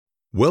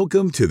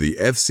Welcome to the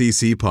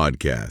FCC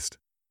Podcast.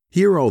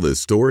 Hear all the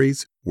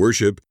stories,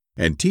 worship,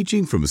 and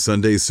teaching from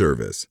Sunday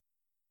service.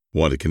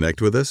 Want to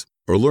connect with us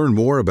or learn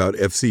more about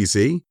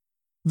FCC?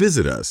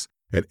 Visit us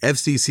at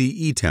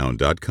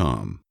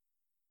fccetown.com.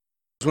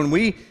 When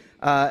we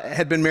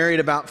had been married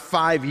about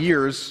 5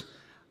 years,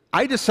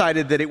 I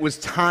decided that it was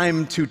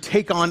time to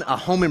take on a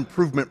home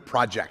improvement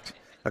project,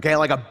 okay,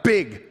 like a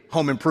big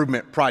home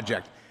improvement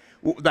project.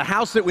 The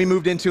house that we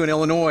moved into in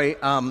Illinois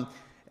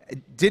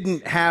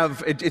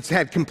it's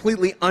had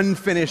completely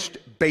unfinished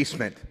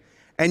basement.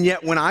 And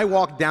yet when I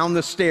walked down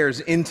the stairs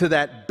into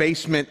that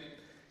basement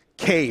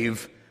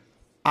cave,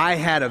 I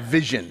had a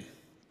vision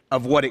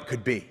of what it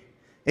could be.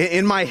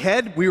 In my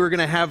head, we were going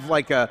to have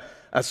like a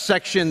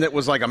section that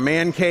was like a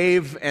man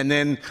cave, and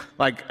then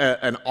like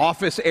an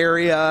office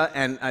area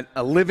and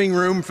a living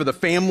room for the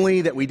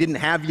family that we didn't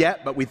have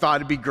yet, but we thought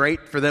it'd be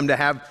great for them to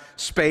have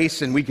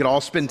space and we could all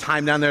spend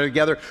time down there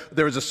together.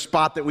 There was a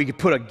spot that we could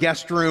put a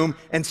guest room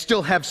and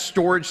still have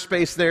storage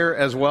space there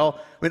as well.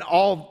 I mean,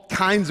 all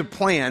kinds of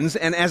plans.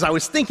 And as I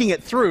was thinking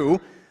it through,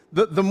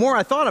 the more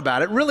I thought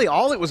about it, really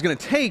all it was going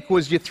to take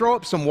was you throw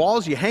up some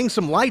walls, you hang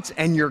some lights,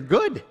 and you're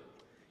good.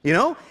 You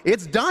know,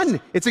 it's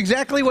done. It's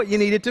exactly what you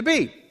need it to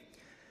be.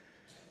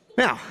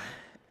 Now,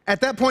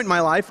 at that point in my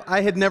life,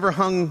 I had never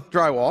hung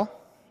drywall.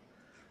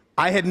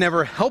 I had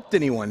never helped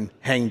anyone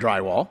hang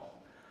drywall.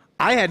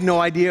 I had no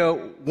idea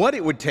what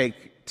it would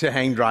take to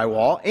hang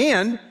drywall.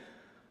 And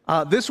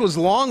this was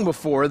long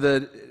before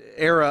the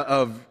era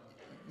of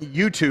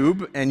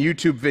YouTube and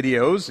YouTube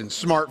videos and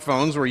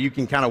smartphones where you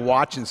can kind of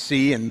watch and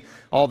see and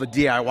all the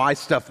DIY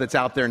stuff that's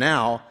out there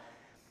now.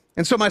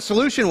 And so my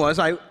solution was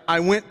I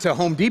went to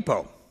Home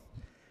Depot.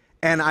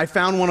 And I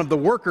found one of the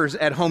workers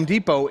at Home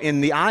Depot in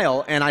the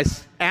aisle, and I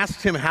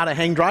asked him how to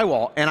hang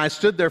drywall. And I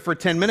stood there for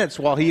 10 minutes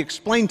while he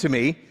explained to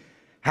me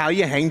how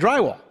you hang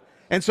drywall.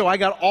 And so I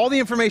got all the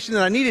information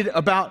that I needed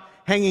about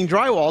hanging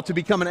drywall to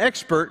become an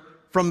expert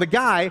from the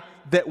guy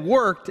that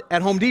worked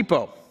at Home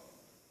Depot.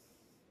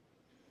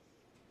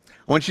 I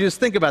want you to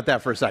just think about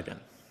that for a second.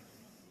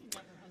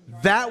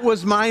 That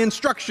was my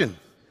instruction,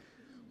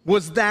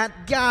 was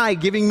that guy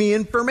giving me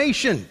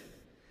information.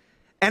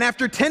 And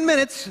after 10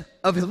 minutes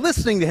of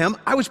listening to him,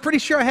 I was pretty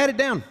sure I had it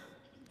down.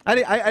 I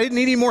didn't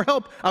need any more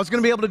help. I was going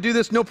to be able to do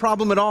this no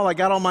problem at all. I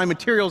got all my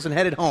materials and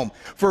headed home.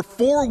 For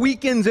 4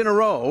 weekends in a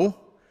row,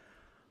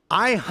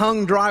 I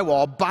hung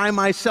drywall by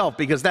myself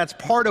because that's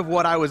part of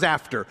what I was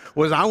after,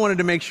 was I wanted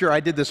to make sure I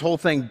did this whole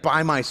thing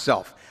by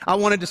myself. I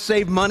wanted to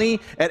save money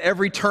at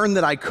every turn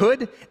that I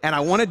could, and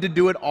I wanted to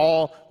do it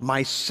all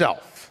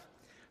myself.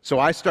 So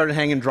I started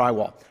hanging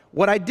drywall.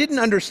 What I didn't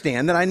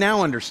understand, that I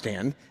now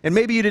understand, and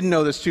maybe you didn't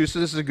know this too, so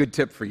this is a good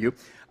tip for you.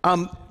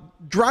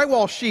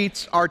 Drywall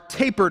sheets are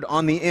tapered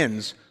on the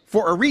ends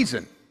for a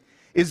reason,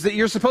 is that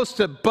you're supposed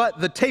to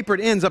butt the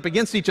tapered ends up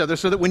against each other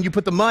so that when you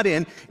put the mud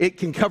in, it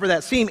can cover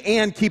that seam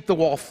and keep the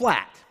wall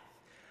flat.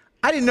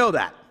 I didn't know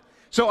that.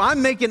 So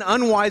I'm making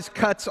unwise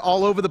cuts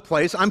all over the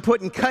place. I'm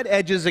putting cut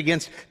edges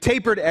against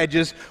tapered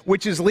edges,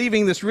 which is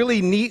leaving this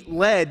really neat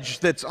ledge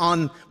that's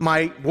on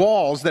my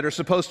walls that are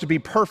supposed to be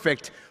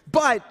perfect.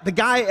 But the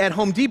guy at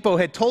Home Depot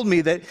had told me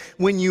that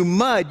when you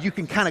mud, you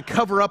can kind of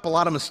cover up a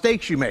lot of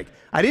mistakes you make.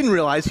 I didn't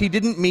realize he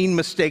didn't mean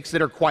mistakes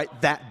that are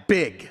quite that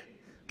big,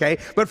 okay?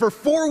 But for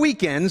 4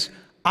 weekends,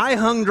 I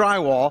hung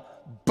drywall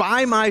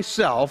by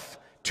myself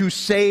to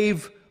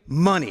save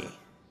money.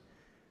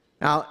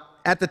 Now,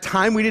 at the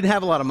time, we didn't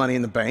have a lot of money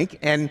in the bank,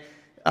 and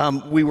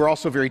we were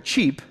also very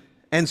cheap,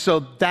 and so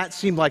that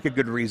seemed like a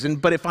good reason.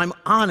 But if I'm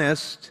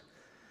honest,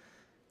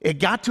 it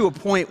got to a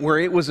point where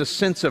it was a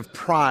sense of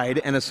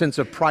pride and a sense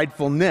of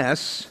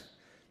pridefulness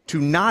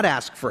to not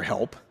ask for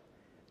help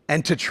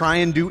and to try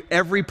and do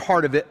every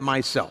part of it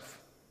myself.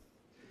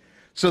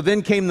 So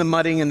then came the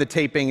mudding and the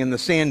taping and the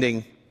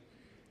sanding.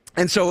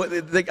 And so,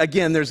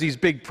 again, there's these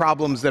big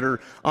problems that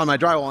are on my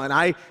drywall, and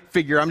I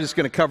figure I'm just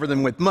going to cover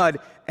them with mud,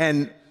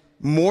 and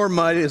more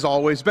mud is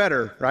always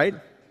better, right?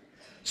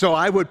 So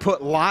I would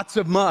put lots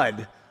of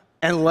mud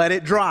and let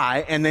it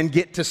dry and then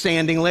get to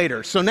sanding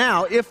later. So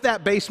now, if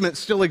that basement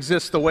still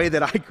exists the way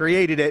that I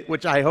created it,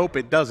 which I hope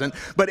it doesn't,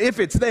 but if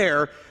it's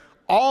there,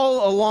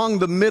 all along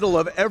the middle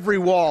of every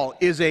wall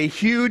is a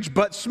huge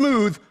but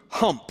smooth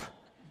hump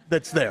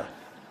that's there.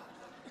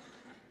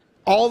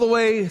 All the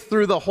way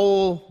through the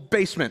whole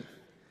basement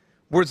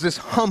was this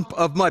hump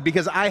of mud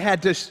because I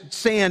had to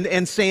sand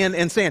and sand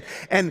and sand.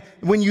 And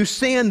when you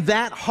sand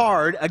that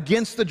hard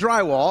against the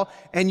drywall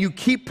and you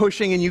keep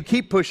pushing and you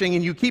keep pushing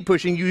and you keep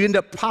pushing, you end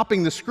up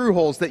popping the screw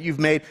holes that you've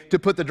made to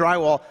put the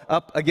drywall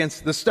up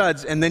against the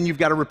studs, and then you've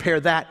got to repair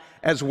that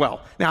as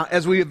well. Now,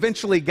 as we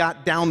eventually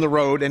got down the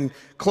road and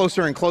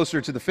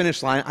closer to the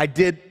finish line, I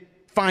did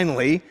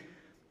finally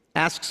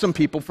ask some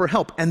people for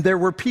help. And there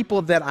were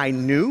people that I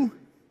knew,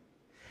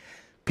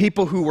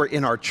 people who were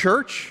in our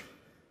church,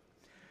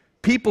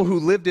 people who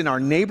lived in our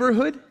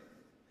neighborhood,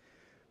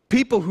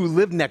 people who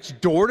lived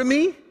next door to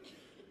me,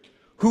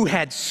 who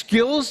had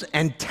skills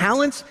and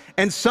talents,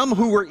 and some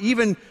who were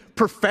even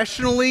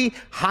professionally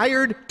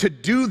hired to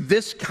do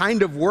this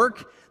kind of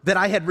work that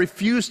I had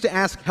refused to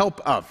ask help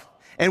of.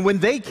 And when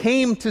they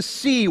came to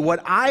see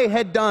what I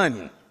had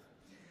done,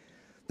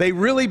 they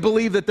really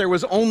believed that there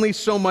was only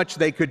so much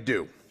they could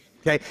do.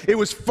 Okay? It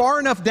was far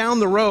enough down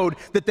the road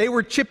that they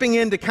were chipping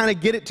in to kind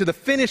of get it to the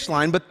finish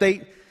line, but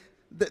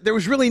there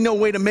was really no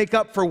way to make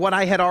up for what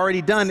I had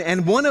already done.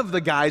 And one of the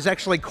guys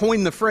actually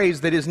coined the phrase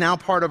that is now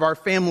part of our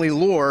family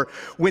lore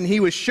when he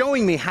was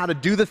showing me how to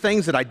do the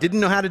things that I didn't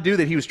know how to do,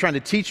 that he was trying to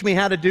teach me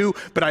how to do,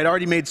 but I'd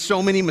already made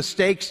so many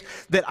mistakes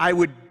that I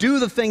would do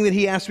the thing that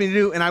he asked me to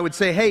do, and I would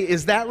say, hey,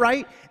 is that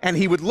right? And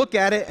he would look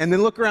at it and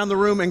then look around the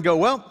room and go,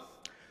 well,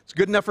 it's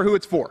good enough for who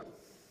it's for.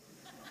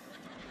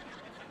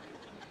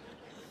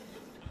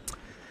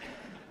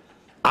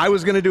 I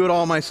was going to do it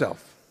all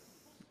myself,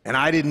 and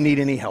I didn't need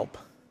any help.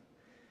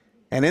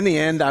 And in the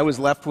end, I was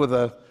left with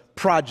a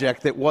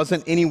project that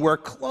wasn't anywhere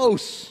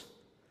close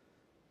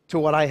to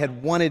what I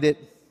had wanted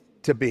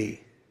it to be.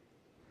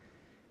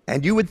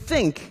 And you would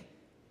think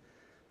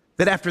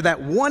that after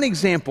that one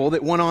example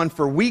that went on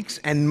for weeks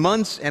and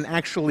months and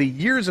actually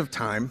years of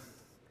time,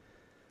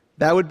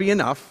 that would be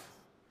enough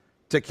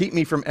to keep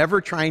me from ever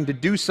trying to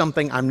do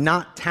something I'm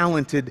not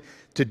talented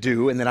to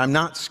do and that I'm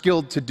not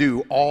skilled to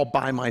do all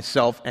by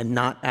myself and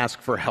not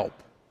ask for help.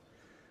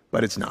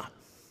 But it's not.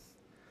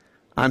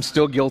 I'm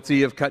still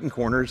guilty of cutting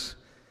corners.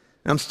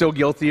 I'm still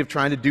guilty of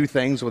trying to do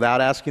things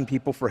without asking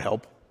people for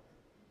help. Do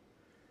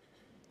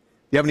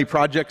you have any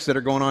projects that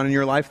are going on in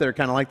your life that are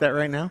kind of like that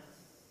right now?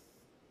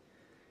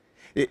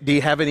 Do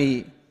you have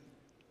any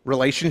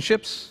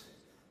relationships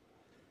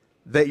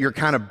that you're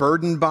kind of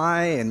burdened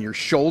by and you're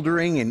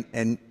shouldering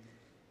and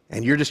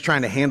you're just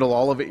trying to handle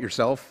all of it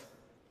yourself?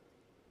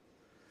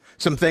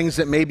 Some things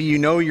that maybe you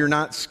know you're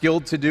not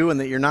skilled to do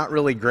and that you're not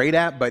really great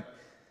at, but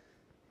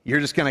you're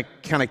just going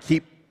to kind of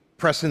keep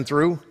pressing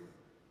through?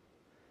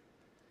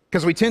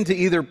 Because we tend to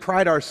either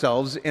pride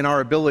ourselves in our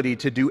ability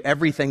to do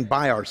everything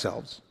by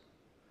ourselves,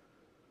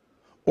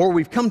 or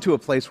we've come to a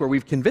place where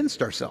we've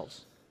convinced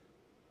ourselves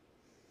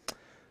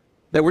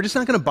that we're just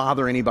not going to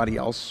bother anybody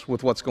else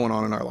with what's going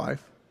on in our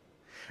life.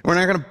 We're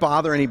not going to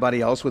bother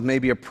anybody else with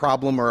maybe a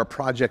problem or a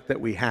project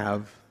that we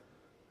have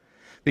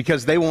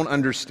because they won't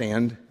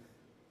understand,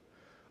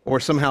 or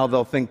somehow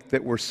they'll think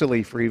that we're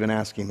silly for even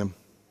asking them.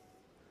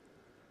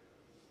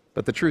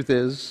 But the truth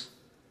is,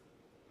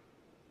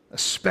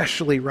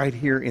 especially right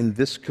here in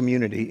this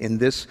community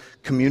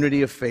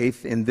of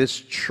faith, in this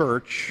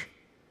church,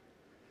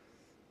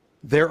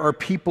 there are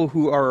people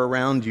who are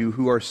around you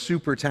who are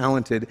super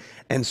talented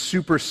and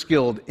super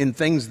skilled in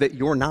things that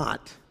you're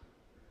not,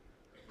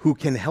 who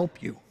can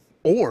help you.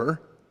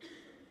 Or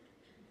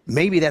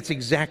maybe that's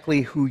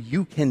exactly who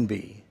you can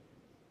be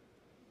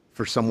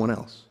for someone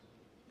else.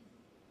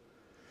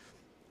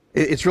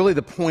 It's really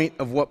the point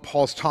of what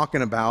Paul's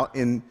talking about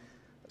in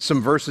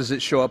some verses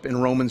that show up in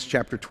Romans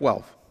chapter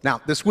 12. Now,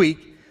 this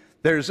week,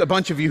 there's a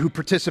bunch of you who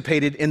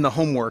participated in the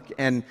homework,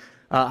 and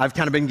I've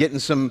kind of been getting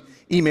some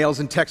emails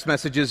and text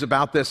messages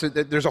about this.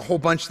 There's a whole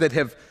bunch that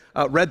have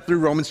read through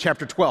Romans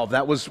chapter 12.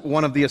 That was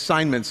one of the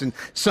assignments, and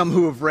some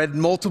who have read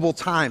multiple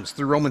times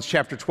through Romans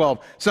chapter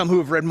 12, some who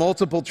have read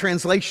multiple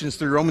translations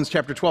through Romans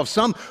chapter 12,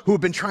 some who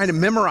have been trying to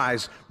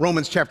memorize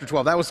Romans chapter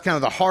 12. That was kind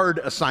of the hard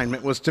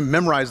assignment, was to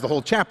memorize the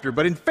whole chapter.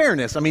 But in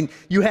fairness, I mean,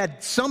 you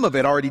had some of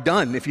it already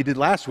done if you did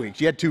last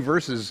week. You had 2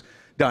 verses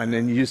done,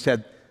 and you just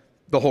had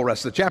the whole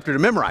rest of the chapter to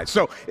memorize.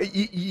 So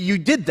you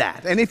did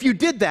that. And if you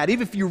did that,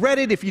 even if you read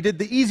it, if you did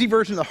the easy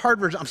version, the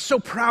hard version, I'm so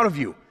proud of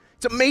you.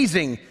 It's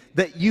amazing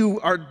that you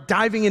are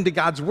diving into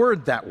God's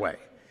word that way.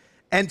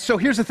 And so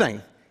here's the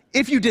thing.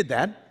 If you did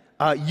that,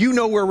 you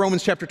know where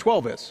Romans chapter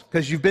 12 is,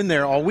 because you've been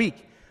there all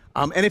week.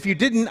 And if you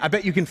didn't, I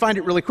bet you can find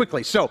it really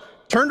quickly. So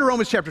turn to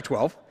Romans chapter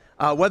 12,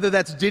 whether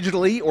that's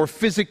digitally or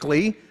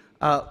physically.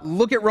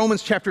 Look at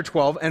Romans chapter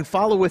 12 and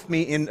follow with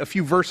me in a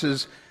few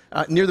verses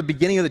near the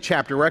beginning of the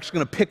chapter. We're actually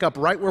going to pick up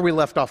right where we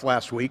left off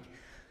last week.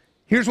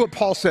 Here's what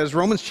Paul says,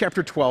 Romans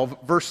chapter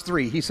 12, verse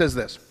 3. He says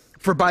this,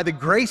 "For by the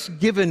grace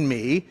given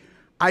me,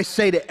 I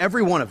say to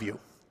every one of you,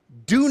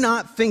 do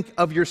not think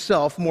of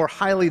yourself more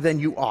highly than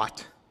you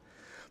ought,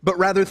 but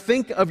rather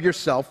think of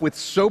yourself with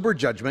sober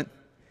judgment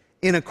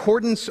in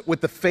accordance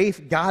with the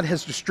faith God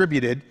has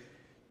distributed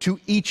to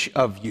each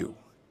of you."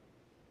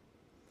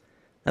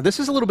 Now,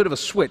 this is a little bit of a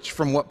switch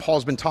from what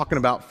Paul's been talking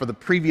about for the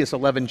previous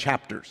 11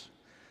 chapters.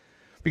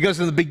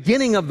 Because in the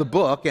beginning of the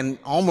book and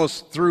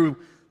almost through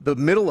the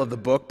middle of the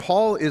book,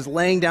 Paul is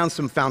laying down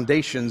some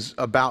foundations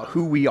about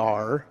who we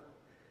are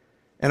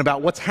and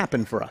about what's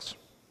happened for us.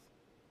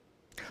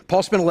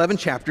 Paul spent 11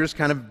 chapters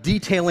kind of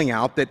detailing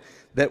out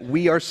that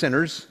we are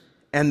sinners,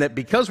 and that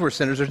because we're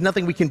sinners, there's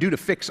nothing we can do to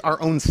fix our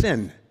own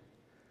sin.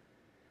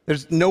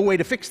 There's no way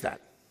to fix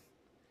that.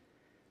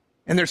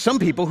 And there's some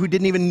people who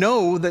didn't even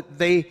know that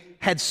they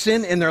had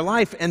sin in their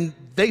life, and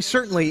they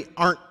certainly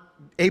aren't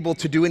able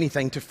to do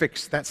anything to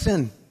fix that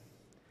sin.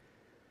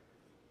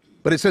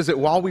 But it says that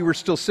while we were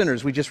still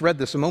sinners, we just read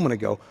this a moment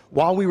ago,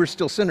 while we were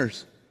still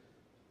sinners,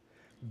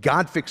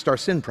 God fixed our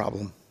sin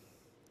problem,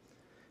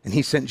 and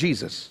he sent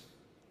Jesus.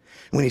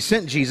 When he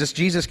sent Jesus,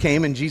 Jesus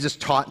came and Jesus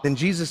taught, then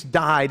Jesus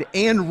died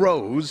and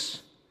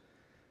rose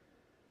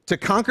to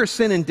conquer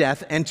sin and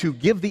death and to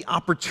give the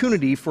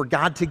opportunity for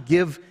God to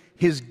give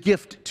his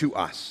gift to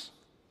us.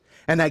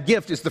 And that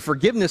gift is the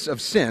forgiveness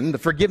of sin, the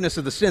forgiveness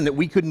of the sin that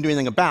we couldn't do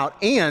anything about,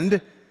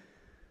 and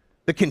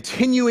the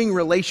continuing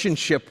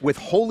relationship with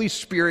Holy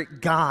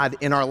Spirit God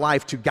in our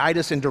life to guide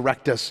us and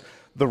direct us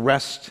the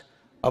rest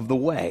of the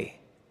way.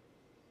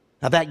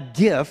 Now that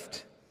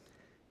gift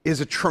is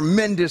a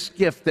tremendous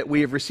gift that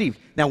we have received.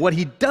 Now what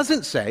he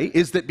doesn't say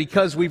is that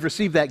because we've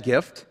received that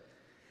gift,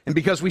 and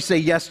because we say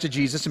yes to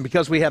Jesus, and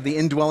because we have the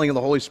indwelling of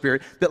the Holy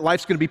Spirit, that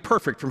life's going to be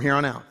perfect from here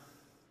on out.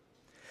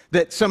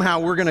 That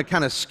somehow we're going to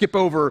kind of skip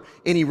over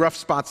any rough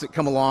spots that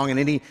come along and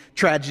any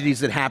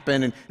tragedies that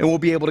happen, and we'll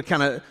be able to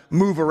kind of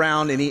move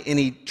around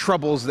any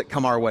troubles that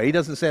come our way. He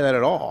doesn't say that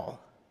at all.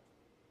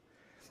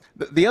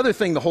 The other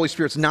thing the Holy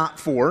Spirit's not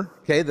for,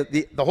 okay,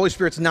 the Holy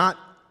Spirit's not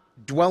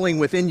dwelling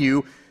within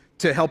you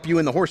to help you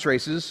in the horse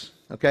races,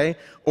 okay,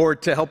 or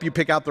to help you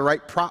pick out the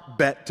right prop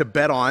bet to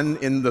bet on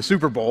in the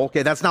Super Bowl,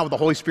 okay? That's not what the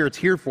Holy Spirit's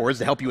here for, is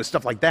to help you with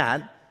stuff like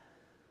that.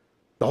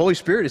 The Holy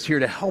Spirit is here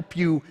to help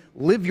you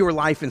live your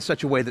life in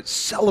such a way that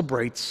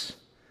celebrates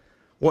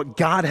what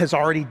God has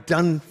already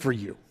done for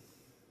you.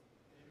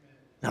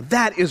 Now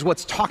that is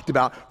what's talked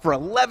about for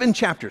 11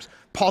 chapters.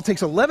 Paul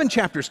takes 11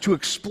 chapters to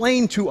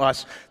explain to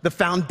us the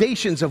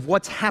foundations of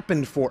what's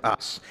happened for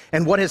us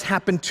and what has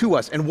happened to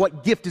us and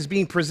what gift is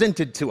being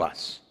presented to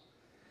us.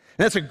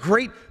 And that's a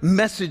great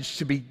message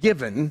to be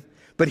given,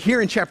 but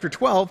here in chapter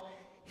 12,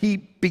 he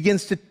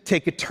begins to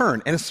take a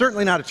turn. And it's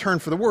certainly not a turn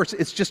for the worse,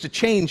 it's just a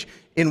change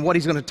in what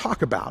he's going to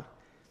talk about.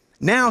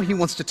 Now he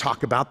wants to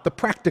talk about the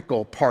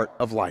practical part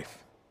of life.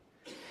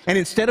 And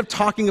instead of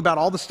talking about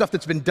all the stuff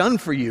that's been done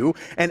for you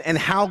and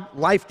how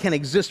life can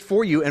exist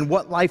for you and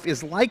what life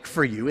is like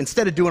for you,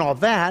 instead of doing all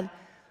that,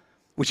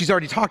 which he's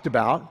already talked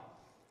about,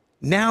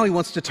 now he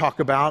wants to talk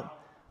about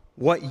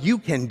what you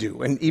can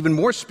do, and even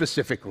more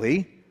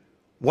specifically,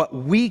 what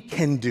we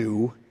can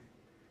do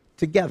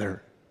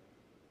together.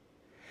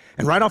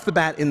 And right off the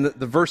bat in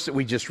the verse that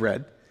we just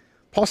read,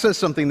 Paul says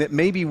something that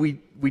maybe we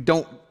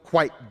don't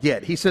quite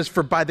get. He says,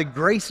 "For by the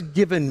grace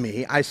given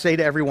me, I say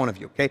to every one of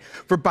you," okay?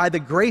 "For by the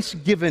grace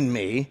given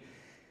me"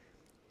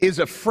 is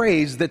a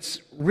phrase that's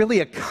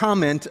really a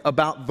comment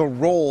about the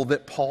role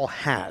that Paul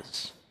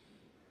has.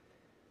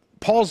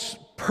 Paul's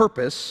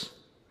purpose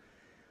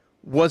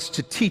was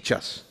to teach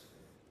us,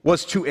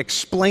 was to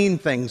explain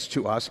things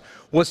to us,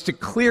 was to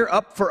clear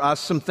up for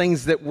us some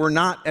things that were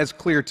not as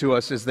clear to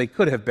us as they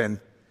could have been.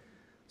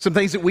 Some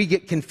things that we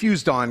get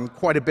confused on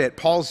quite a bit.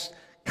 Paul's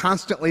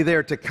constantly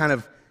there to kind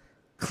of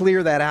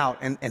clear that out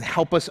and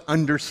help us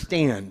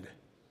understand.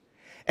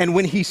 And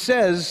when he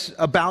says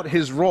about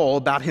his role,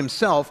 about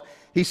himself,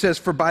 he says,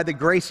 "For by the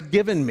grace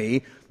given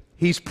me,"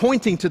 he's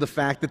pointing to the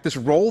fact that this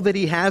role that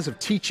he has of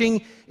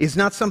teaching is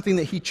not something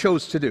that he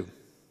chose to do.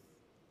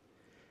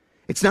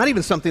 It's not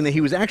even something that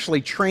he was actually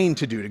trained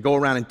to do, to go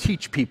around and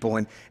teach people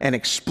and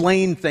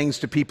explain things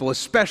to people,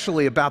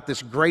 especially about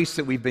this grace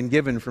that we've been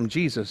given from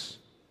Jesus.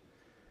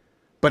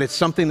 But it's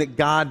something that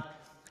God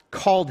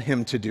called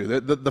him to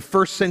do. The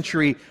first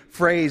century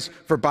phrase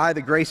for "by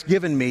the grace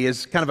given me"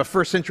 is kind of a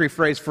first century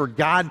phrase for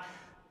God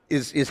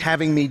is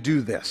having me do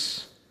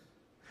this.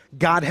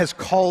 God has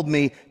called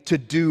me to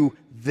do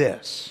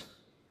this.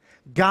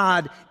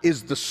 God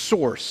is the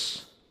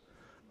source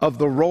of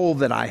the role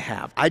that I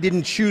have. I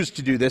didn't choose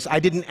to do this. I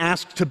didn't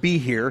ask to be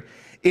here.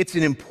 It's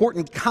an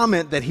important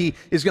comment that he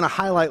is going to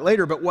highlight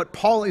later, but what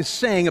Paul is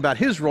saying about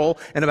his role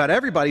and about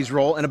everybody's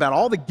role and about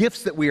all the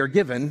gifts that we are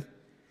given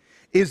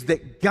is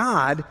that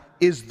God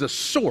is the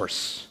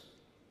source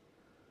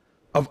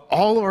of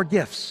all of our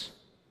gifts.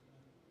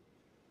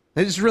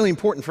 It is really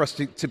important for us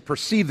to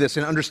perceive this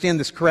and understand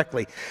this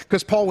correctly,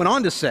 because Paul went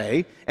on to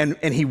say, and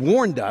he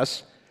warned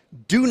us,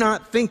 "Do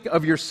not think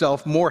of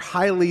yourself more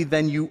highly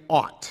than you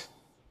ought."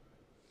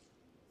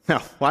 Now,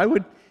 why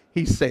would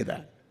he say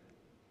that?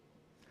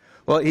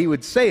 Well, he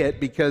would say it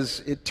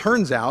because it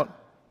turns out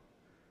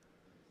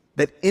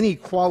that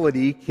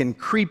inequality can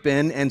creep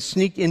in and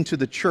sneak into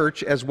the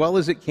church as well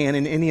as it can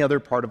in any other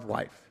part of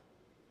life.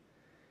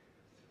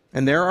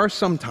 And there are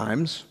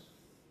sometimes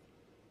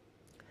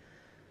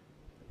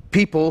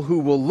people who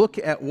will look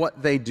at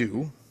what they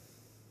do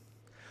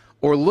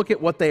or look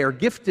at what they are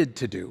gifted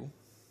to do,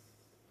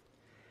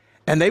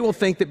 and they will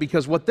think that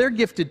because what they're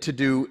gifted to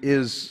do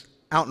is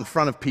out in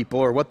front of people,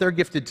 or what they're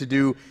gifted to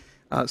do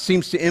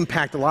seems to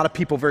impact a lot of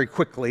people very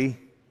quickly,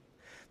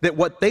 that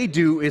what they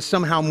do is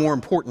somehow more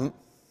important,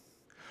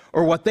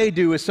 or what they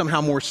do is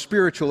somehow more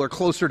spiritual or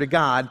closer to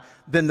God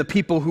than the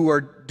people who are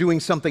doing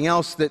something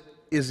else that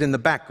is in the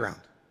background,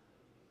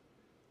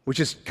 which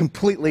is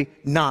completely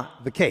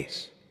not the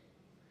case.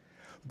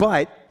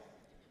 But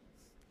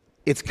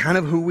it's kind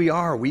of who we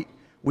are.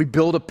 We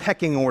build a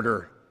pecking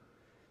order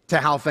to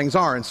how things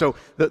are. And so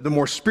the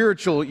more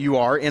spiritual you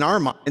are in our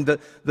mind,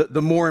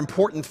 the more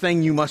important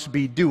thing you must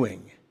be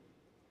doing,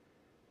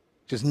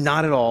 which is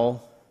not at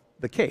all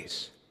the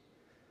case.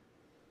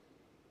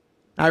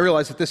 I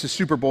realize that this is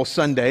Super Bowl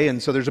Sunday,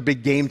 and so there's a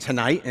big game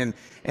tonight,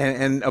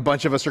 and a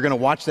bunch of us are going to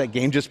watch that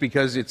game just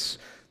because it's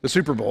the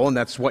Super Bowl, and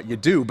that's what you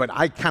do, but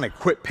I kind of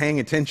quit paying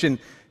attention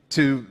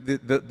to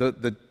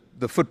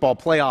the football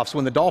playoffs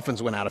when the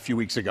Dolphins went out a few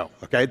weeks ago,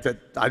 okay?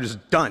 I was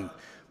done,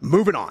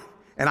 moving on.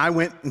 And I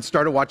went and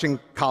started watching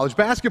college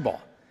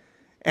basketball.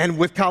 And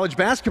with college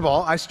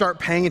basketball, I start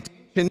paying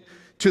attention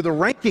to the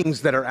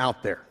rankings that are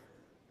out there.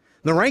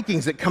 The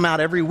rankings that come out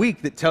every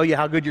week that tell you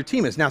how good your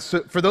team is. Now,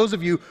 so for those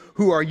of you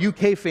who are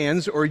UK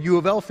fans or U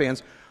of L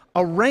fans,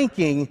 a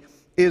ranking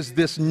is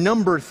this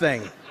number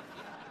thing.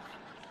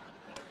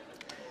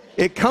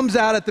 It comes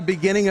out at the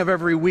beginning of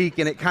every week,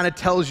 and it kind of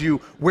tells you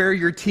where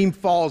your team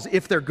falls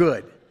if they're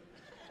good.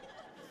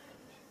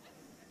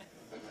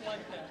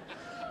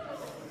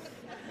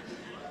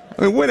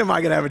 I mean, when am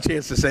I going to have a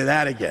chance to say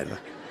that again?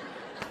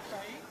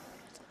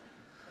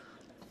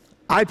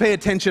 I pay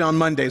attention on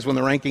Mondays when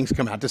the rankings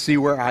come out to see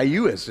where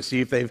IU is, to see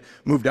if they've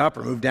moved up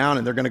or moved down,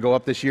 and they're going to go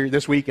up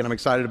this week, and I'm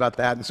excited about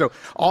that. And so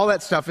all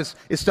that stuff is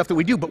stuff that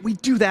we do, but we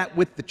do that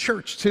with the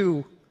church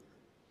too.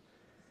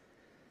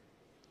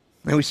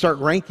 And we start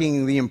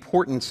ranking the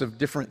importance of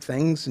different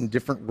things and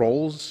different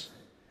roles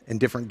and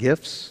different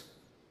gifts.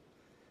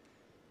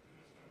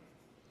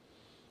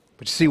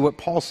 But you see, what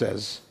Paul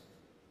says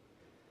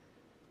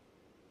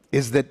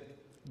is that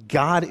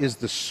God is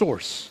the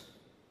source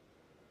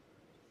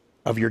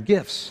of your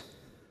gifts.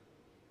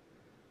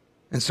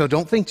 And so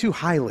don't think too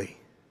highly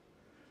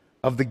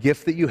of the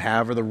gift that you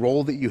have or the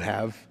role that you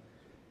have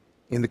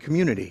in the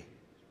community.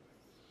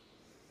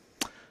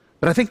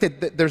 But I think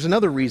that there's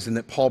another reason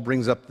that Paul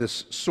brings up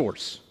this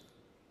source.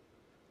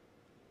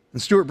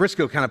 And Stuart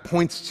Briscoe kind of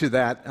points to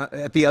that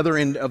at the other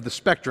end of the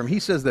spectrum. He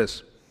says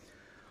this: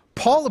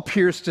 Paul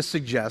appears to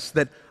suggest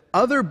that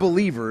other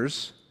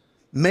believers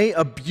may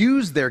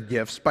abuse their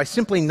gifts by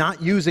simply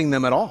not using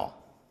them at all.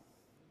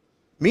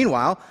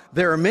 Meanwhile,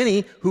 there are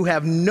many who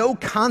have no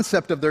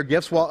concept of their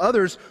gifts, while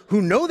others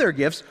who know their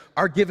gifts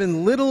are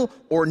given little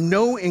or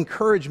no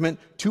encouragement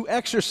to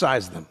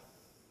exercise them.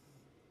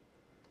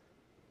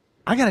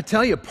 I got to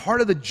tell you, part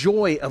of the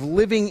joy of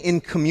living in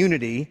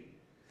community,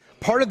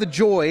 part of the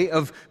joy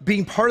of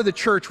being part of the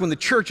church when the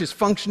church is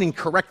functioning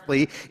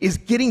correctly, is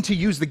getting to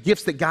use the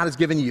gifts that God has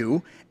given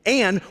you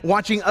and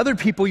watching other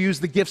people use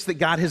the gifts that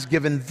God has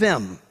given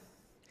them.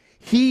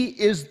 He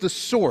is the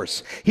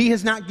source. He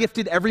has not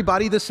gifted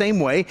everybody the same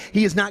way.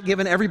 He has not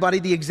given everybody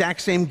the exact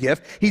same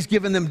gift. He's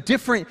given them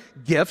different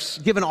gifts,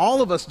 given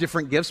all of us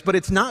different gifts, but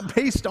it's not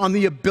based on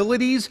the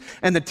abilities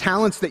and the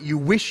talents that you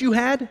wish you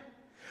had,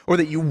 or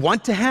that you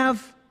want to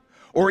have,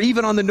 or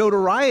even on the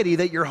notoriety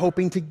that you're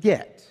hoping to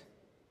get.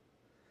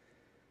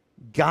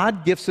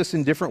 God gifts us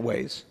in different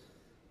ways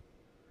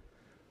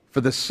for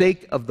the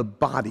sake of the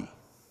body,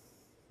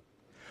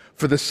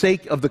 for the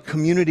sake of the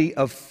community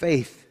of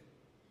faith.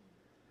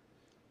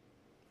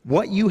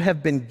 What you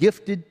have been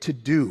gifted to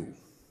do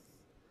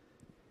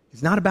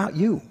is not about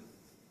you.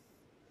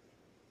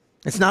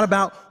 It's not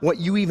about what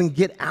you even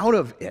get out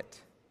of it.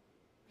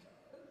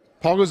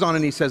 Paul goes on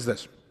and he says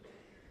this.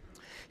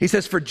 He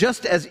says, for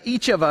just as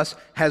each of us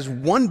has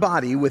one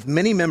body with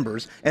many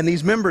members, and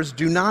these members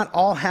do not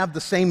all have the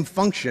same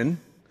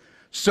function,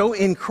 so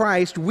in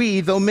Christ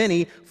we, though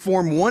many,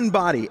 form one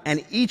body,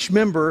 and each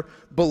member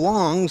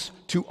belongs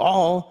to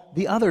all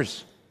the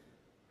others.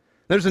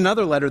 There's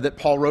another letter that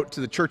Paul wrote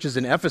to the churches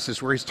in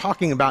Ephesus where he's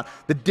talking about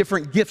the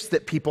different gifts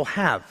that people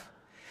have.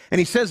 And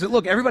he says that,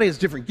 look, everybody has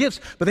different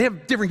gifts, but they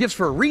have different gifts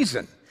for a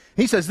reason.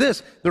 He says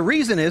this: the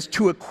reason is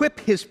to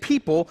equip his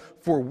people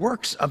for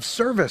works of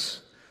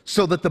service,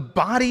 so that the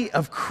body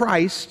of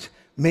Christ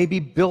may be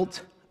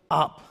built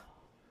up.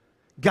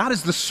 God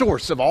is the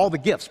source of all the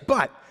gifts,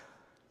 but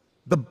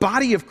the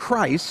body of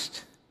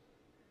Christ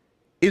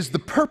is the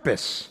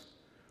purpose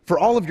for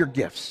all of your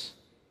gifts.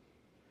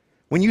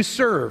 When you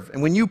serve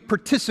and when you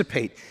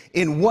participate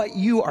in what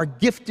you are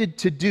gifted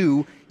to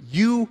do,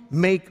 you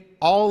make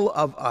all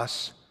of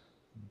us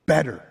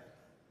better.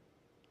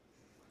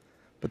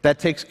 But that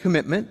takes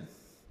commitment, and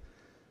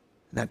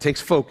that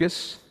takes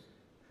focus,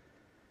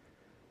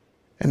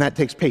 and that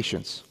takes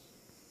patience.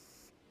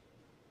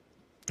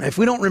 If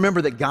we don't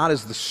remember that God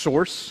is the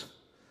source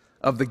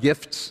of the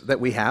gifts that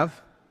we have,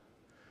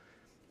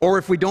 or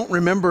if we don't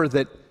remember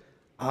that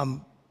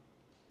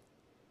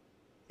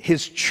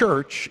His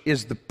church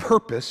is the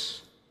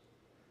purpose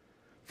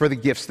for the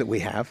gifts that we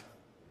have,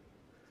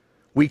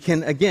 we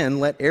can, again,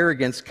 let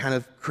arrogance kind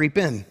of creep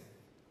in.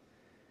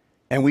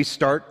 And we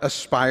start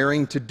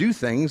aspiring to do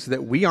things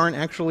that we aren't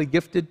actually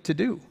gifted to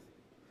do.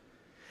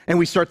 And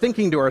we start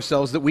thinking to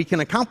ourselves that we can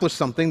accomplish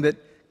something that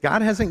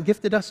God hasn't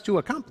gifted us to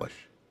accomplish.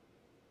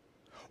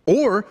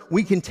 Or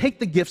we can take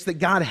the gifts that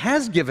God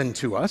has given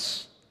to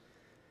us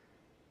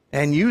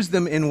and use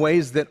them in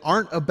ways that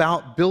aren't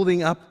about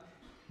building up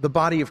the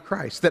body of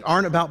Christ, that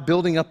aren't about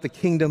building up the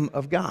kingdom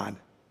of God.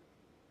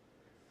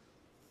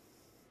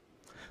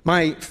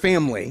 My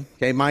family,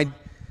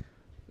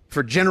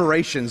 for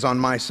generations on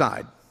my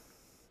side,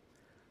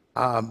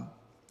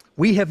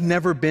 we have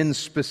never been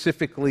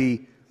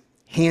specifically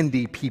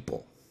handy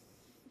people.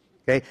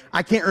 Okay?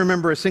 I can't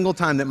remember a single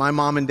time that my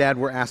mom and dad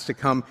were asked to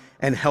come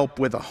and help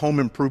with a home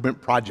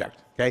improvement project.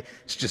 okay?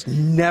 It's just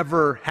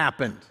never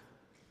happened.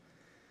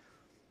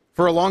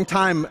 For a long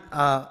time,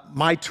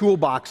 my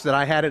toolbox that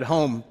I had at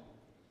home,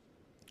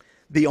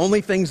 the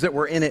only things that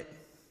were in it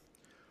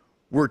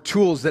were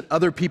tools that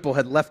other people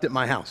had left at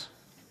my house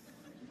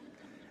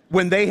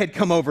when they had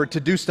come over to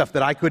do stuff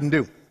that I couldn't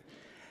do.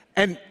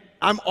 And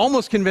I'm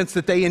almost convinced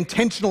that they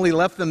intentionally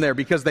left them there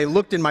because they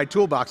looked in my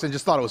toolbox and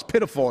just thought it was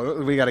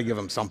pitiful. We got to give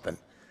them something.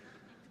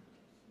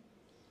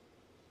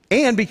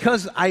 And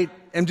because I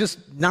am just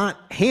not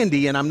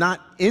handy and I'm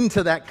not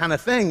into that kind of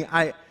thing,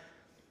 I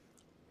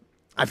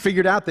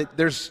figured out that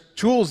there's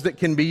tools that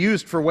can be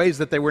used for ways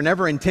that they were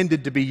never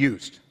intended to be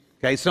used.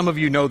 Okay, some of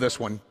you know this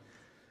one.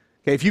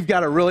 Okay, if you've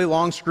got a really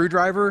long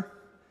screwdriver,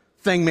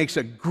 thing makes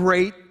a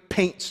great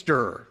paint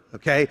stirrer.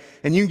 Okay,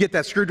 and you can get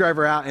that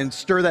screwdriver out and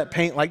stir that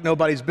paint like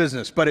nobody's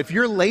business. But if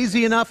you're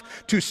lazy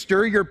enough to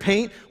stir your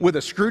paint with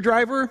a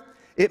screwdriver,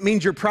 it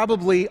means you're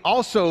probably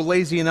also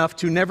lazy enough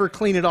to never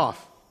clean it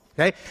off.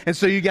 Okay, and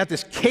so you got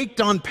this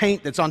caked on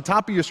paint that's on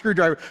top of your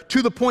screwdriver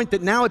to the point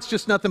that now it's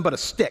just nothing but a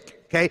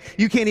stick. Okay,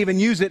 you can't even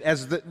use it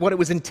as what it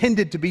was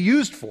intended to be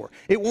used for.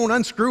 It won't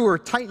unscrew or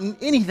tighten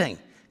anything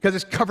because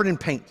it's covered in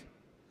paint.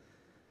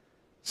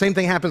 Same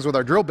thing happens with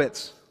our drill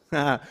bits.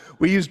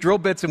 We use drill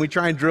bits and we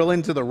try and drill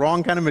into the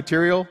wrong kind of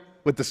material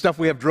with the stuff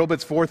we have drill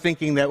bits for,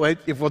 thinking that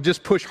if we'll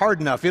just push hard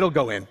enough, it'll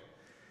go in.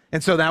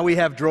 And so now we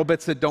have drill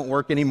bits that don't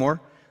work anymore,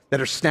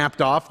 that are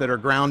snapped off, that are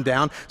ground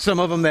down. Some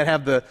of them that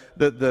have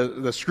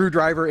the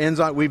screwdriver ends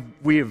on,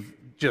 we have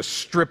just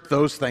stripped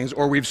those things,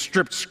 or we've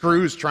stripped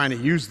screws trying to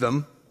use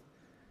them.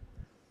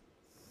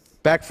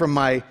 Back from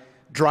my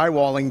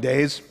drywalling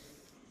days,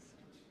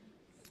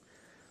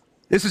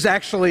 this is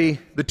actually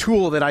the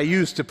tool that I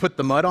use to put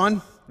the mud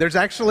on. There's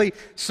actually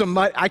some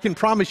mud, I can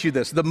promise you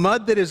this, the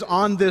mud that is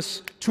on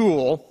this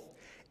tool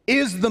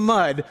is the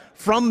mud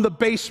from the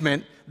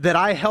basement that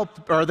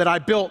I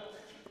built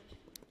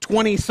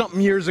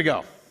 20-something years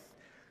ago,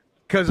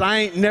 because I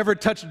ain't never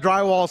touched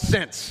drywall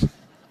since.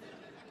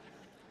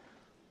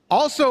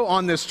 Also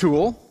on this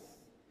tool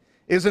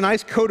is a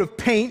nice coat of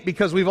paint,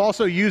 because we've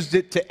also used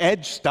it to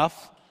edge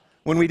stuff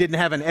when we didn't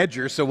have an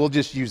edger, so we'll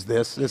just use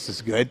this. This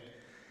is good.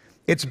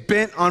 It's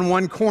bent on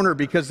one corner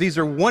because these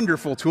are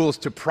wonderful tools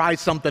to pry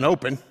something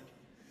open.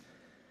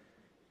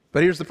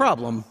 But here's the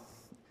problem.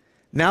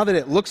 Now that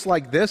it looks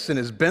like this and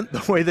is bent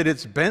the way that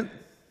it's bent,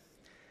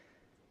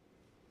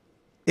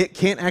 it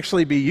can't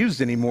actually be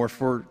used anymore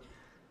for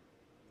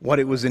what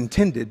it was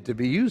intended to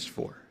be used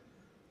for.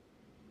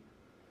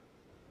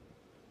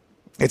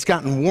 It's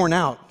gotten worn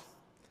out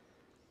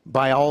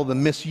by all the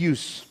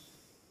misuse.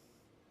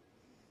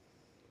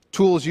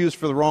 Tools used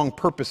for the wrong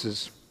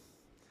purposes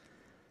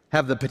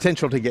have the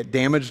potential to get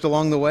damaged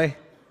along the way,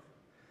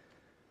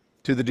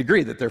 to the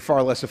degree that they're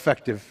far less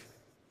effective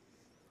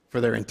for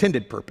their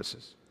intended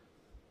purposes.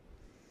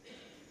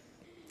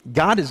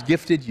 God has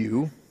gifted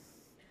you,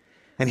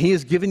 and He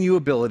has given you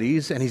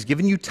abilities, and He's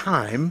given you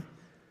time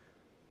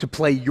to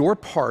play your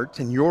part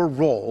and your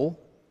role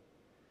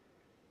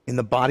in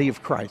the body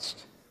of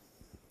Christ.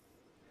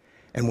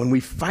 And when we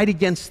fight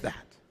against that,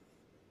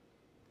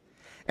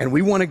 and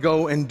we want to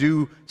go and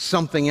do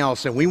something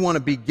else, and we want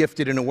to be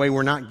gifted in a way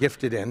we're not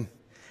gifted in,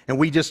 and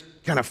we just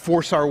kind of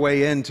force our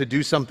way in to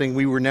do something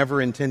we were never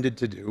intended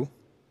to do,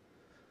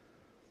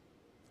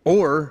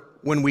 or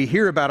when we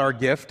hear about our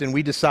gift and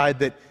we decide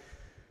that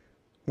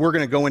we're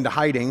going to go into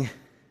hiding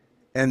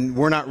and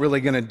we're not really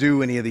going to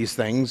do any of these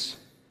things,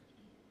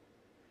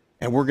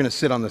 and we're going to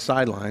sit on the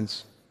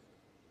sidelines,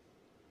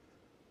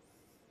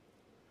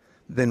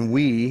 then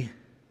we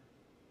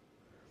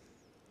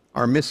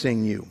are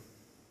missing you.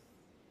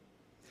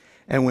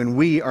 And when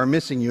we are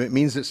missing you, it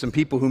means that some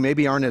people who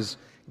maybe aren't as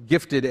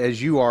gifted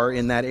as you are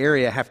in that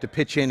area have to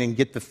pitch in and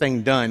get the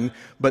thing done,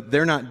 but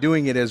they're not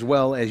doing it as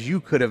well as you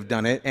could have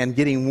done it, and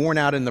getting worn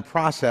out in the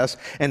process,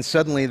 and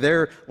suddenly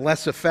they're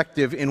less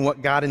effective in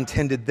what God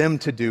intended them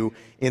to do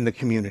in the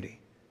community.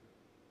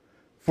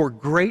 For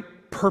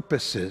great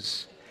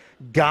purposes,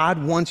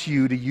 God wants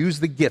you to use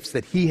the gifts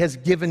that He has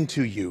given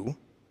to you,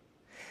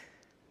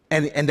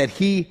 and that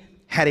He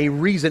had a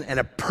reason and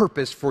a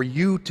purpose for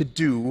you to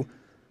do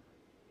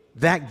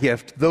that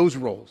gift, those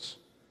roles,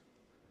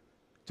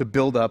 to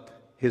build up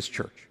His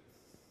church.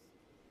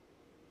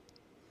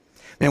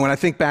 And when I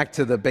think back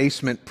to the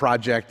basement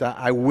project,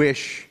 I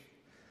wish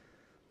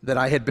that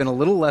I had been a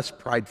little less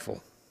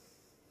prideful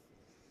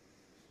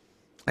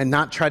and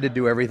not tried to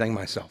do everything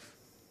myself.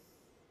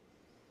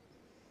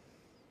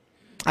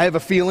 I have a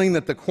feeling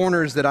that the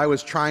corners that I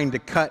was trying to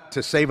cut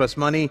to save us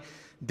money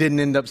didn't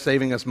end up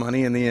saving us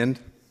money in the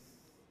end.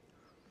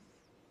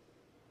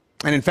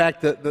 And in fact,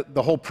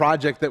 the whole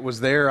project that was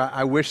there,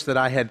 I wish that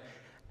I had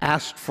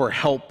asked for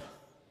help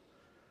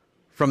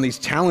from these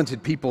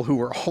talented people who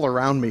were all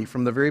around me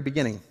from the very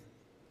beginning.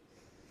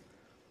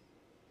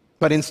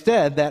 But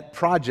instead, that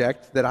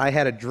project that I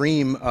had a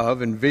dream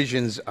of and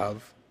visions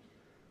of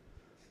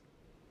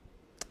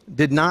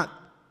did not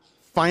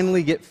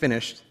finally get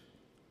finished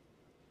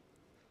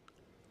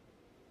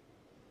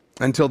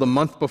until the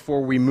month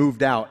before we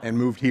moved out and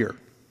moved here.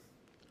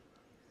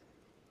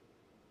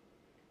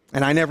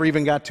 And I never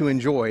even got to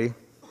enjoy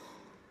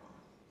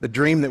the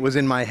dream that was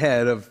in my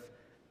head of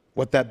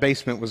what that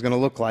basement was going to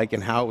look like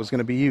and how it was going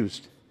to be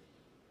used.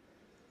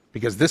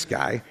 Because this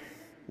guy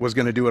was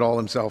going to do it all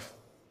himself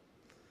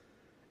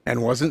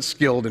and wasn't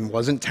skilled and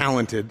wasn't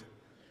talented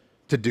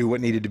to do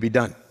what needed to be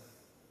done.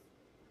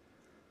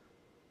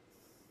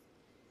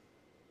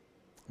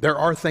 There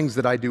are things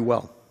that I do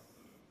well.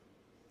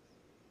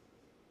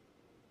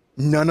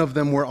 None of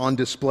them were on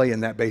display in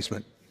that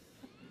basement.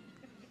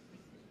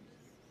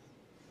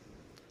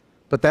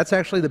 But that's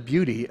actually the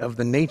beauty of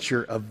the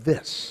nature of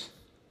this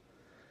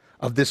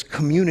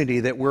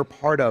community that we're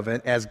part of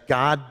it as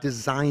God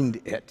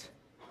designed it.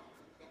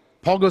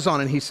 Paul goes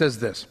on and he says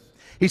this.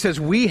 He says,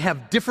 we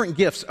have different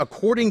gifts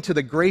according to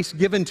the grace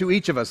given to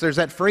each of us. There's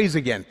that phrase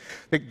again,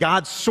 that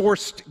God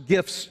sourced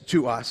gifts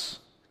to us,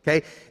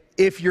 okay?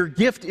 If your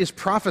gift is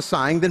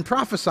prophesying, then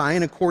prophesy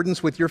in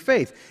accordance with your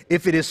faith.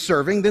 If it is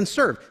serving, then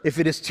serve. If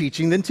it is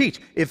teaching, then teach.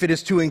 If it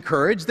is to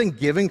encourage, then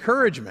give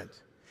encouragement.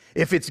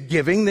 If it's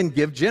giving, then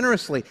give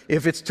generously.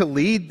 If it's to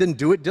lead, then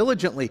do it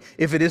diligently.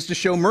 If it is to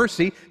show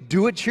mercy,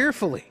 do it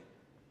cheerfully.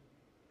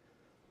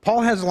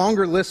 Paul has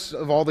longer lists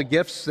of all the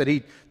gifts that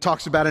he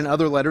talks about in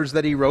other letters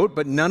that he wrote,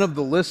 but none of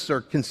the lists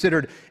are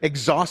considered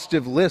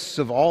exhaustive lists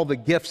of all the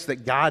gifts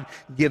that God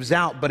gives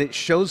out, but it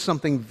shows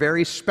something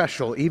very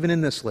special, even in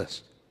this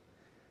list.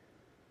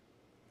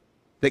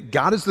 That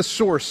God is the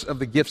source of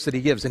the gifts that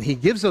he gives, and he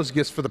gives those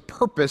gifts for the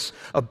purpose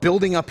of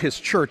building up his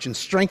church and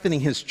strengthening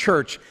his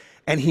church,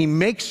 and he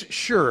makes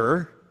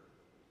sure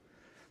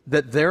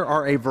that there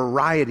are a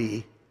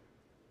variety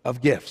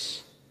of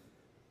gifts.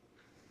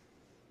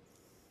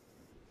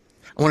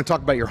 I want to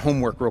talk about your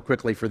homework real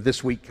quickly for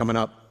this week coming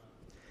up.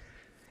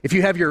 If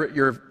you have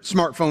your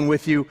smartphone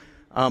with you,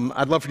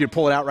 I'd love for you to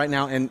pull it out right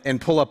now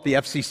and pull up the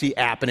FCC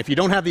app. And if you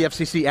don't have the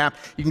FCC app,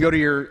 you can go to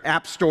your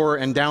app store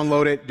and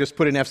download it. Just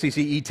put in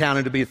FCC eTown, and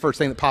it'll be the first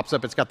thing that pops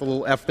up. It's got the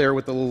little F there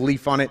with the little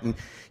leaf on it, and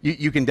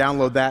you can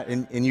download that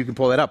and you can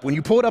pull that up. When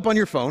you pull it up on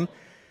your phone,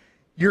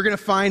 you're going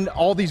to find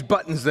all these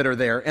buttons that are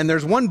there. And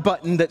there's one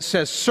button that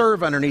says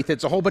serve underneath.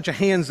 It's a whole bunch of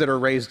hands that are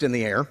raised in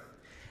the air.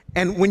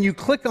 And when you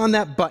click on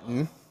that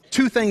button,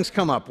 two things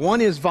come up.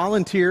 One is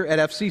volunteer at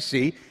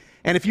FCC.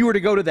 And if you were to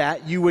go to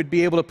that, you would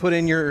be able to put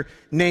in your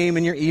name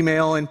and your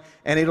email, and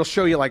it'll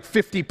show you like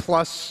 50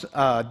 plus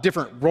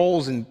different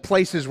roles and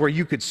places where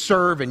you could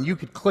serve, and you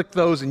could click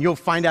those and you'll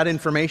find out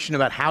information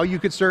about how you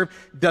could serve.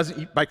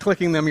 By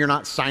clicking them, you're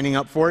not signing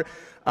up for it.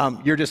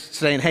 You're just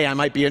saying, hey, I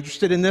might be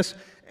interested in this.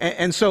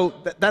 And so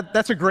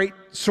that's a great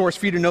source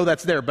for you to know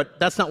that's there, but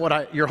that's not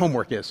what your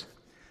homework is.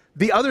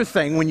 The other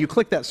thing, when you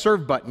click that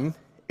serve button,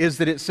 is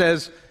that it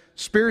says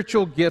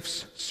Spiritual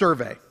Gifts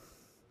Survey.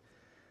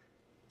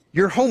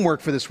 Your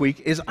homework for this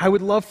week is I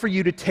would love for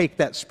you to take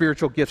that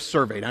spiritual gift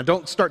survey. Now,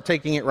 don't start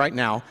taking it right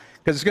now,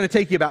 because it's going to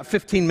take you about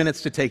 15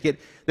 minutes to take it.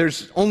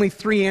 There's only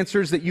 3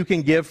 answers that you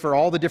can give for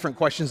all the different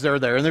questions that are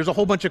there, and there's a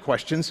whole bunch of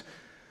questions.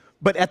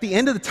 But at the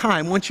end of the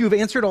time, once you've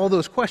answered all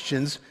those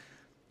questions,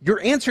 your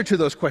answer to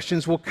those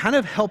questions will kind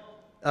of help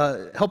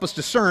us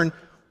discern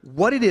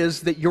what it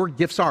is that your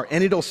gifts are.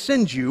 And it'll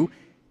send you,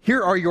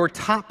 here are your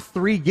top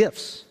 3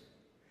 gifts.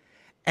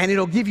 And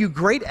it'll give you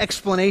great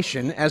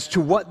explanation as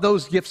to what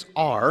those gifts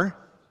are,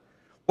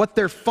 what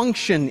their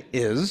function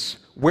is,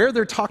 where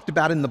they're talked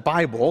about in the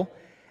Bible,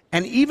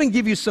 and even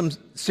give you some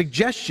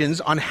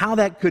suggestions on how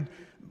that could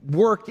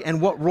work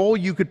and what role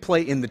you could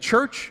play in the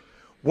church,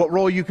 what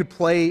role you could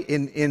play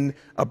in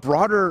a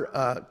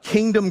broader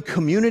kingdom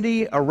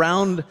community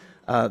around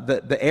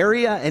the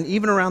area and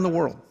even around the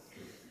world.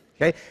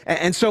 Okay?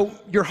 And so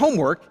your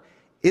homework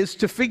is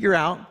to figure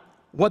out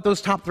what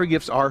those top 3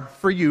 gifts are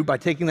for you by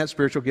taking that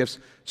spiritual gifts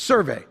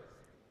survey.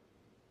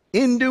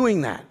 In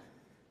doing that,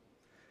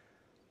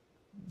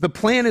 the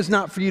plan is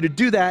not for you to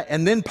do that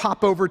and then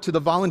pop over to the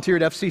volunteer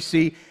at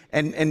FCC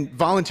and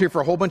volunteer for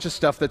a whole bunch of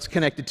stuff that's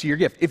connected to your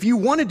gift. If you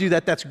want to do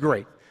that, that's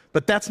great,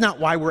 but that's not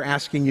why we're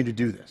asking you to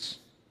do this.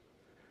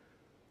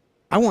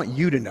 I want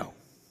you to know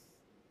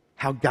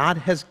how God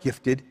has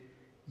gifted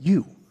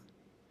you.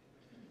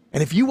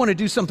 And if you want to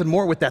do something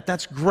more with that,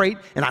 that's great,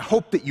 and I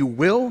hope that you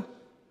will.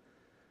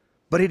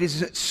 But it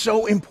is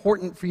so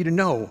important for you to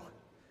know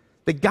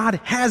that God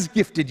has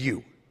gifted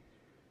you.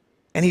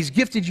 And he's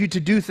gifted you to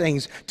do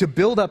things to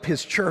build up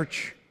his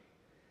church.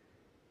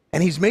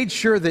 And he's made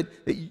sure that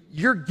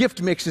your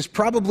gift mix is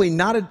probably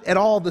not at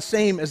all the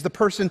same as the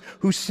person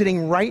who's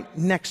sitting right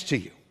next to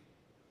you.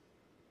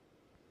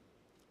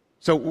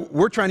 So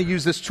we're trying to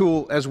use this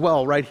tool as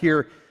well right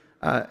here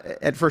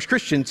at First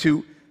Christian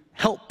to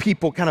help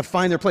people kind of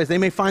find their place. They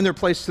may find their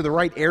place to the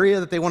right area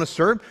that they want to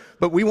serve,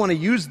 but we want to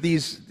use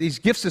these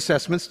gifts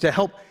assessments to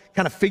help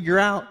kind of figure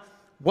out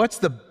what's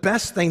the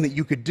best thing that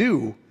you could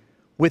do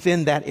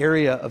within that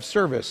area of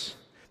service.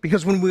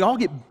 Because when we all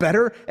get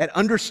better at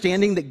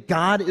understanding that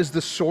God is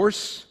the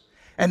source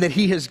and that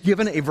he has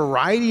given a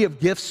variety of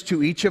gifts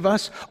to each of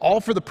us, all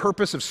for the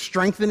purpose of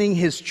strengthening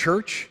his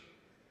church,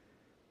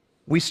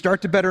 we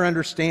start to better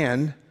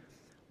understand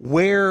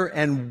where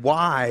and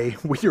why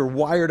we are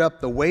wired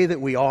up the way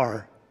that we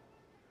are.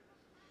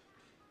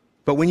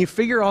 But when you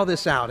figure all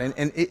this out,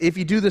 and if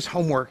you do this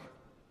homework,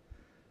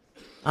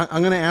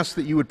 I'm going to ask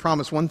that you would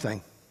promise one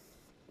thing.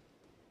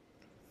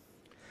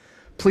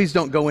 Please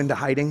don't go into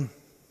hiding.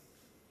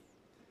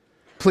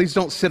 Please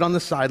don't sit on the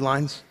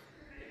sidelines.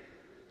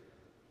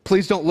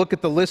 Please don't look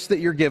at the list that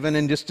you're given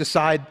and just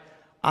decide,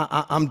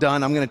 I'm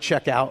done, I'm going to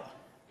check out.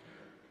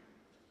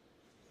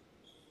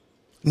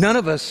 None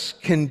of us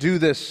can do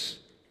this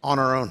on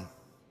our own.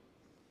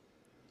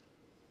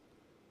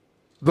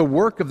 The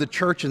work of the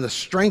church and the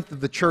strength of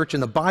the church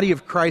and the body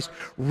of Christ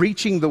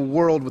reaching the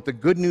world with the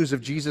good news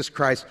of Jesus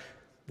Christ,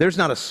 there's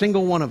not a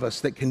single one of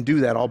us that can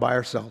do that all by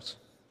ourselves.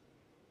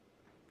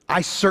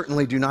 I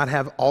certainly do not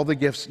have all the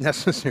gifts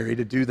necessary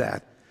to do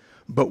that,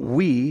 but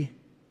we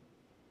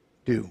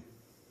do.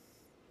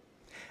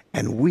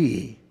 And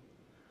we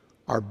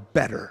are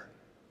better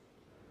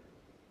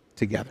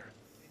together.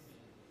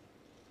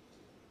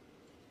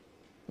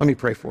 Let me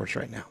pray for us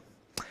right now.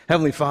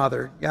 Heavenly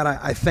Father, God,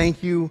 I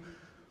thank you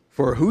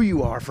for who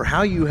you are, for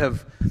how you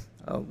have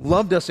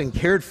loved us and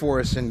cared for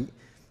us and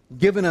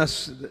given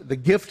us the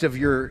gift of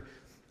your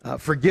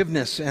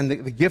forgiveness and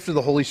the gift of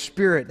the Holy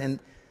Spirit. And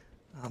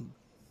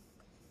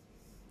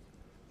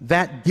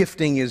that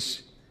gifting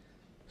is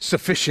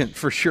sufficient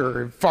for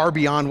sure, far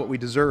beyond what we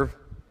deserve.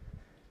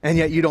 And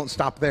yet you don't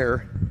stop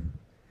there.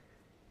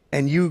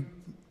 And you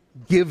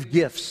give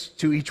gifts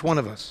to each one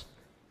of us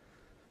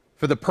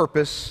for the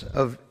purpose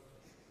of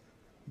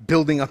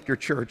building up your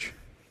church.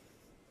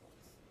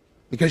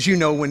 Because you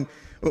know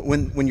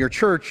when your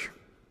church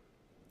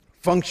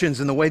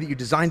functions in the way that you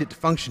designed it to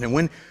function, and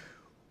when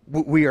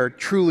we are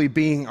truly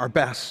being our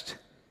best,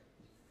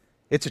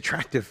 it's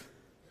attractive.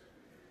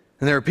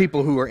 And there are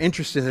people who are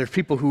interested, and there's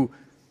people who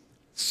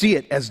see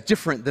it as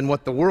different than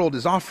what the world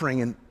is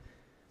offering.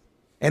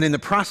 And in the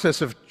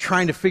process of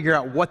trying to figure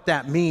out what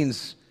that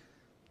means,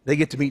 they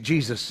get to meet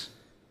Jesus.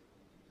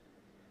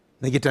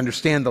 They get to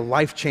understand the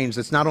life change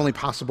that's not only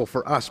possible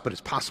for us, but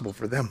it's possible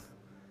for them.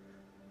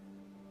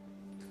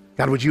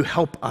 God, would you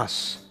help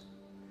us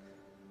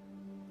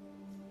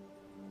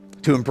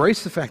to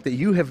embrace the fact that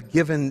you have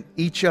given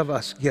each of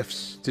us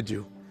gifts to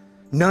do,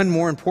 none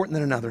more important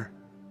than another,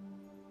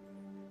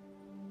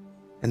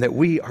 and that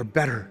we are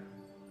better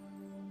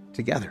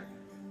together.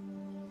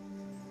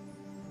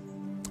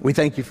 We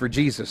thank you for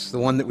Jesus, the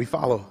one that we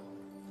follow,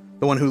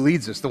 the one who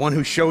leads us, the one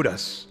who showed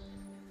us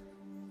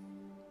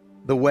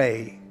the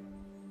way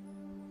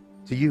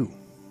to you.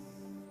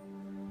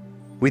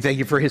 We thank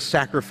you for his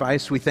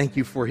sacrifice. We thank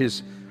you for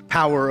his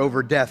power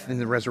over death in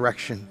the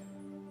resurrection.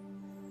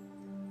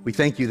 We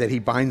thank you that he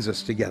binds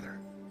us together.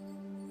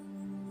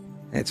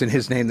 And it's in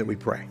his name that we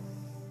pray.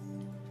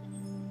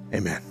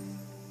 Amen.